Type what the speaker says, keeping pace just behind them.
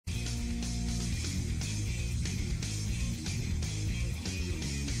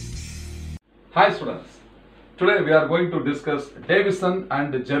Hi students, today we are going to discuss Davisson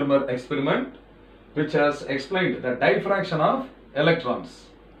and Germer experiment which has explained the diffraction of electrons.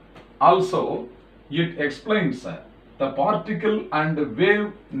 Also, it explains the particle and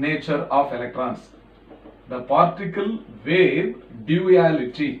wave nature of electrons, the particle wave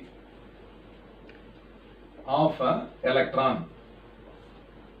duality of an electron.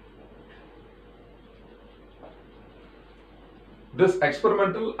 This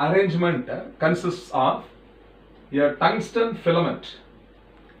experimental arrangement consists of a tungsten filament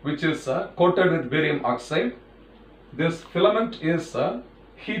which is coated with barium oxide. This filament is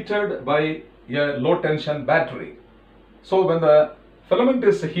heated by a low tension battery. So when the filament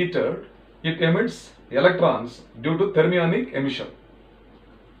is heated, it emits electrons due to thermionic emission.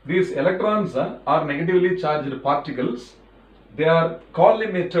 These electrons are negatively charged particles. They are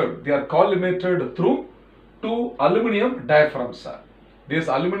collimated through two aluminum diaphragms. These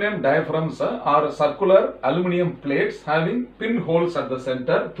aluminum diaphragms are circular aluminum plates having pinholes at the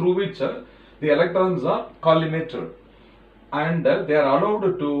center through which the electrons are collimated, and they are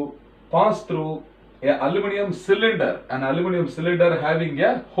allowed to pass through an aluminum cylinder having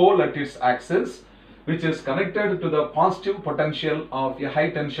a hole at its axis which is connected to the positive potential of a high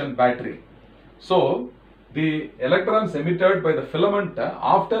tension battery. So the electrons emitted by the filament,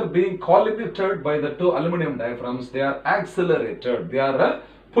 after being collimated by the two aluminum diaphragms, they are accelerated, they are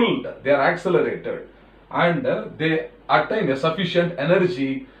pulled, they are accelerated, and they attain a sufficient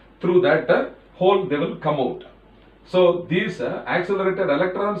energy. Through that hole they will come out. So these accelerated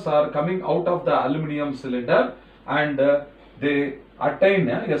electrons are coming out of the aluminum cylinder and they attain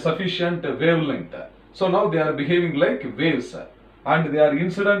a sufficient wavelength. So now they are behaving like waves and they are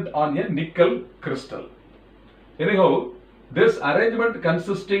incident on a nickel crystal. Anyhow, this arrangement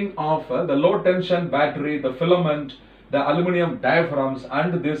consisting of the low tension battery, the filament, the aluminum diaphragms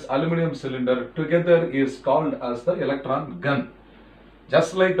and this aluminum cylinder together is called as the electron gun.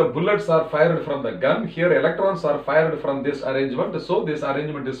 Just like the bullets are fired from the gun, here electrons are fired from this arrangement. So this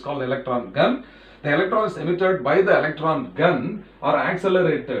arrangement is called electron gun. The electrons emitted by the electron gun are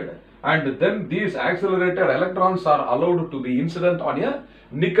accelerated, and then these accelerated electrons are allowed to be incident on a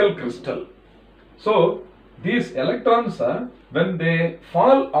nickel crystal. So these electrons, when they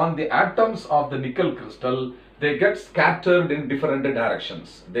fall on the atoms of the nickel crystal, they get scattered in different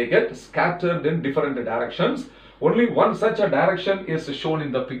directions. Only one such a direction is shown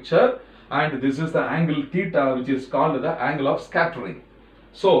in the picture, and this is the angle theta, which is called the angle of scattering.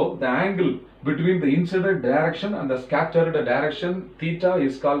 So the angle between the incident direction and the scattered direction theta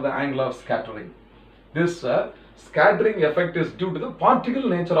is called the angle of scattering. This scattering effect is due to the particle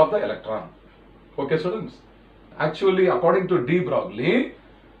nature of the electron. Okay students? Actually, according to de Broglie,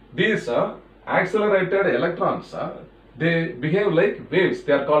 these accelerated electrons, they behave like waves.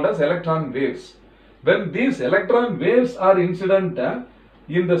 They are called as electron waves. When these electron waves are incident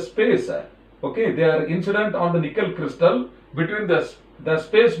in the space, okay, they are incident on the nickel crystal, between the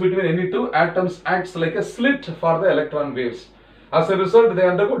space between any two atoms acts like a slit for the electron waves. As a result, they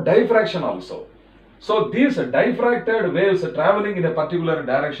undergo diffraction also. So these diffracted waves traveling in a particular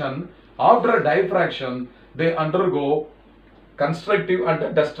direction, after diffraction, they undergo constructive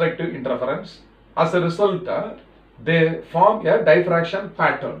and destructive interference. As a result, they form a diffraction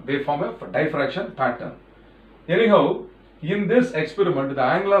pattern. Anyhow, in this experiment, the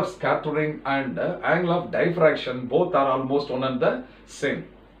angle of scattering and angle of diffraction both are almost one and the same.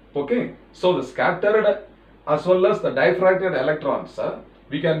 Okay, so the scattered as well as the diffracted electrons,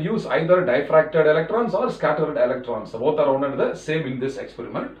 we can use either diffracted electrons or scattered electrons. Both are one and the same in this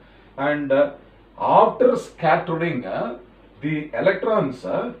experiment. And after scattering, the electrons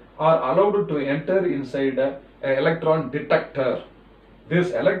are allowed to enter inside an electron detector.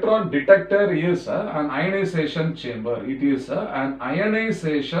 This electron detector is an ionization chamber. It is an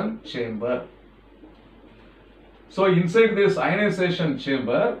ionization chamber. So inside this ionization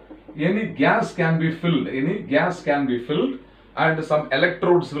chamber, any gas can be filled, and some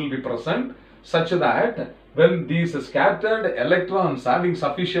electrodes will be present, such that when these scattered electrons having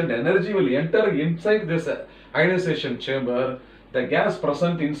sufficient energy will enter inside this ionization chamber, the gas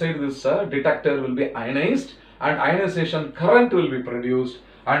present inside this detector will be ionized and ionization current will be produced,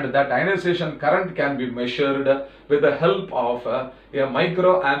 and that ionization current can be measured with the help of a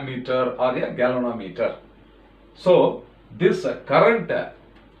microammeter or a galvanometer. So this current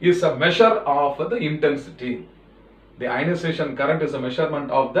is a measure of the intensity. The ionization current is a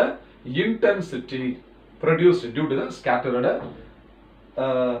measurement of the intensity produced due to the scattered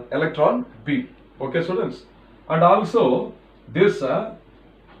electron beam. Okay students? And also this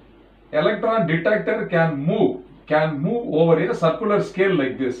electron detector can move over a circular scale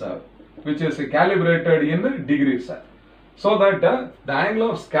like this. which is calibrated in degrees. So that the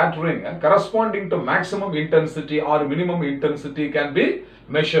angle of scattering corresponding to maximum intensity or minimum intensity can be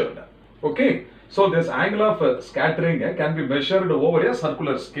measured. Okay. So this angle of scattering can be measured over a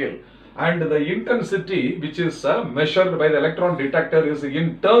circular scale, and the intensity which is measured by the electron detector is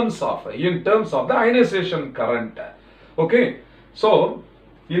in terms of the ionization current. Okay. So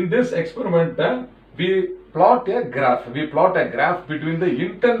in this experiment we plot a graph between the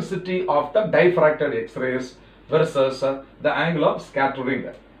intensity of the diffracted X-rays versus the angle of scattering.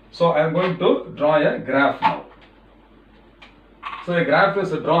 So I am going to draw a graph now. So a graph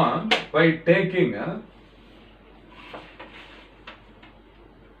is drawn by taking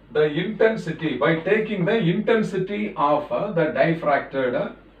the intensity of the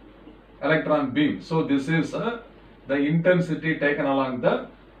diffracted electron beam. So this is the intensity taken along the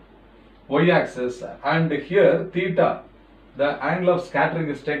y-axis, and here theta, the angle of scattering,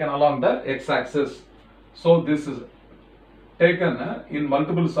 is taken along the x-axis. So this is taken in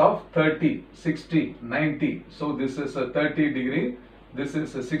multiples of 30, 60, 90. So this is a 30 degree, this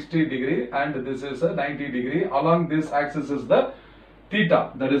is a 60 degree, and this is a 90 degree. Along this axis is the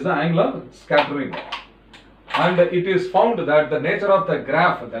theta, that is the angle of scattering. And it is found that the nature of the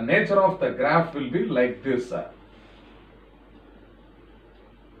graph will be like this.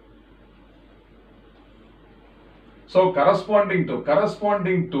 So corresponding to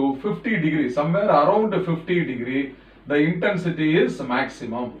 50 degrees, somewhere around 50 degree, the intensity is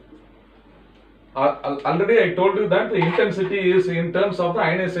maximum. Already I told you that the intensity is in terms of the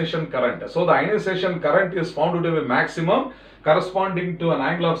ionization current. So the ionization current is found to be maximum corresponding to an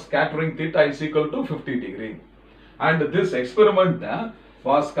angle of scattering theta is equal to 50 degree. And this experiment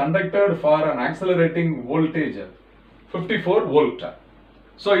was conducted for an accelerating voltage 54 volt.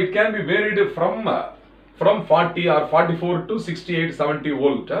 So it can be varied from 40 or 44 to 68, 70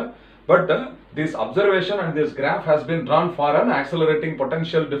 volt. But this observation and this graph has been drawn for an accelerating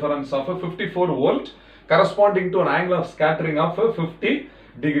potential difference of 54 volt corresponding to an angle of scattering of 50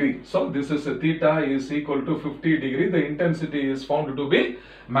 degree. So this is theta is equal to 50 degree. The intensity is found to be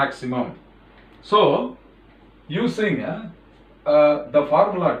maximum. So using the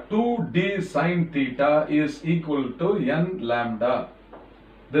formula 2d sin theta is equal to n lambda.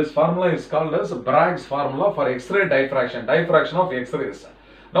 This formula is called as Bragg's formula for X-ray diffraction of X-rays.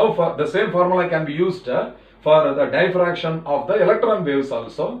 Now for the same formula can be used for the diffraction of the electron waves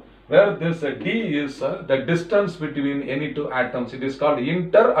also, where this d is the distance between any two atoms. It is called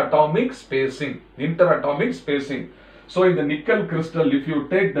interatomic spacing. So in the nickel crystal, if you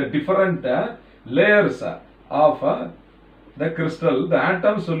take the different layers of the crystal, the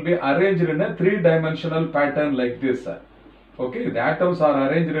atoms will be arranged in a three-dimensional pattern like this. Okay, the atoms are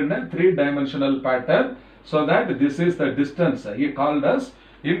arranged in a three-dimensional pattern, so that this is the distance he called as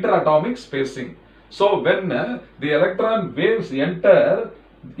interatomic spacing. So when the electron waves enter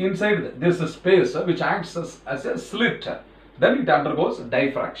inside this space which acts as a slit, then it undergoes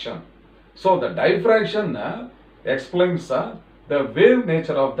diffraction. So the diffraction explains the wave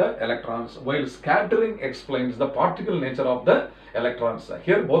nature of the electrons, while scattering explains the particle nature of the electrons.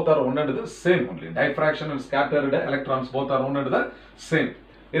 Here both are one and the same only. Diffraction and scattered electrons both are one and the same.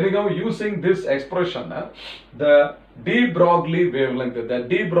 Anyhow, using this expression, the de Broglie wavelength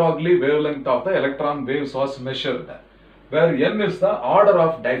of the electron waves was measured, where n is the order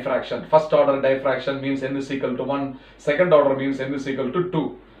of diffraction. First order diffraction means n is equal to 1, second order means n is equal to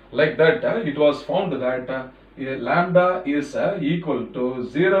 2. Like that, it was found that lambda is equal to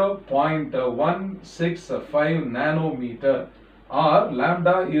 0.165 nanometer, or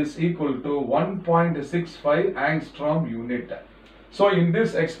lambda is equal to 1.65 angstrom unit. So in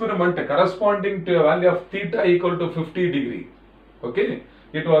this experiment, corresponding to a value of theta equal to 50 degree, okay,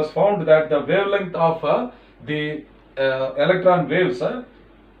 it was found that the wavelength of the electron waves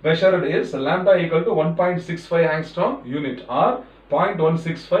measured is lambda equal to 1.65 angstrom unit, or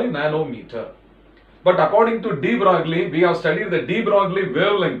 0.165 nanometer. But according to de Broglie, we have studied the de Broglie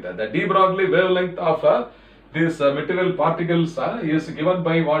wavelength. The de Broglie wavelength of these material particles is given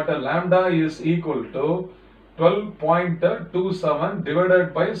by what? Lambda is equal to 12.27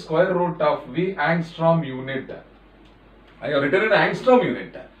 divided by square root of V angstrom unit. I have written in angstrom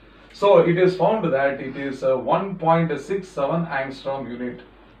unit. So it is found that it is 1.67 angstrom unit.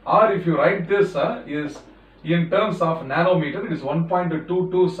 Or if you write this is in terms of nanometer, it is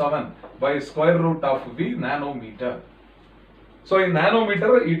 1.227 by square root of V nanometer. So in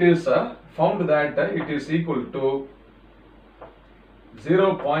nanometer, it is found that it is equal to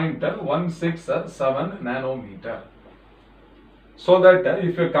 0.167 nanometer. So that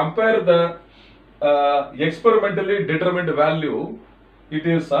if you compare the experimentally determined value, it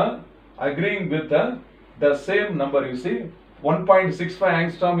is agreeing with the same number, you see, 1.65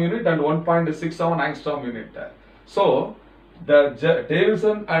 angstrom unit and 1.67 angstrom unit. So the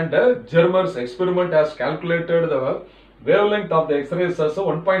Davisson and Germer's experiment has calculated the wavelength of the X-rays as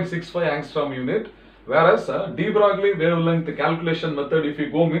 1.65 angstrom unit, whereas de Broglie wavelength calculation method, if you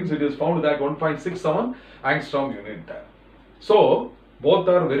go, means it is found that 1.67 angstrom unit. So both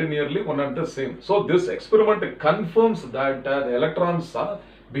are very nearly one and the same. So this experiment confirms that the electrons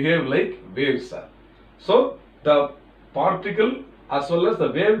behave like waves. So the particle as well as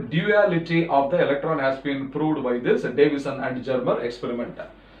the wave duality of the electron has been proved by this Davisson and Germer experiment.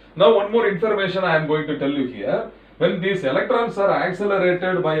 Now one more information I am going to tell you here. When these electrons are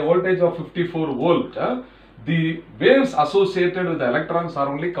accelerated by a voltage of 54 volt, the waves associated with the electrons are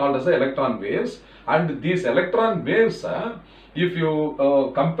only called as the electron waves, and these electron waves, if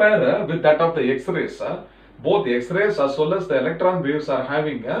you compare with that of the X-rays, both the X-rays as well as the electron waves are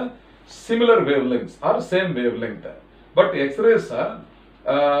having similar wavelengths or same wavelength. But X-rays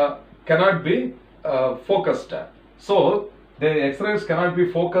cannot be focused. So the X-rays cannot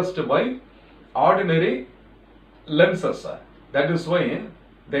be focused by ordinary lenses. That is why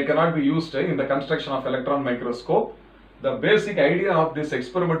they cannot be used in the construction of electron microscope. The basic idea of this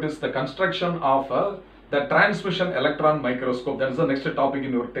experiment is the construction of the transmission electron microscope. That is the next topic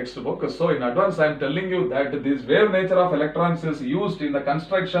in your textbook. So in advance I am telling you that this wave nature of electrons is used in the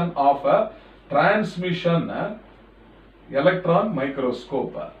construction of a transmission electron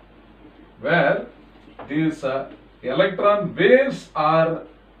microscope, where these electron waves are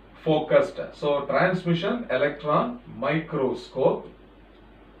focused. So transmission electron microscope.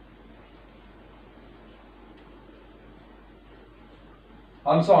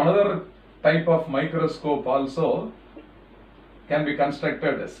 Also another type of microscope also can be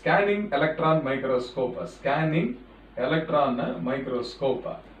constructed, scanning electron microscope. Scanning electron microscope.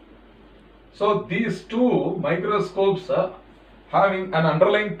 So these two microscopes having an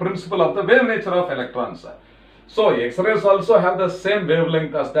underlying principle of the wave nature of electrons. So X-rays also have the same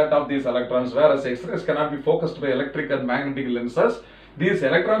wavelength as that of these electrons, whereas X-rays cannot be focused by electric and magnetic lenses. These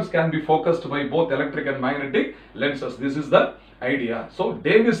electrons can be focused by both electric and magnetic lenses. This is the idea. So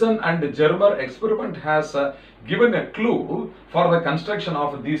Davisson and Germer experiment has given a clue for the construction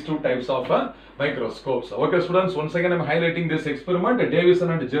of these two types of microscopes. Okay students, once again I am highlighting this experiment.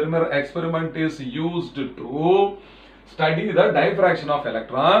 Davisson and Germer experiment is used to study the diffraction of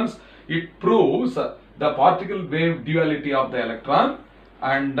electrons. It proves the particle wave duality of the electron,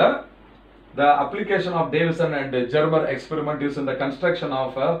 and the application of Davisson and Germer experiment is in the construction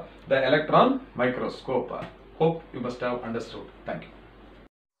of the electron microscope. Hope you must have understood. Thank you.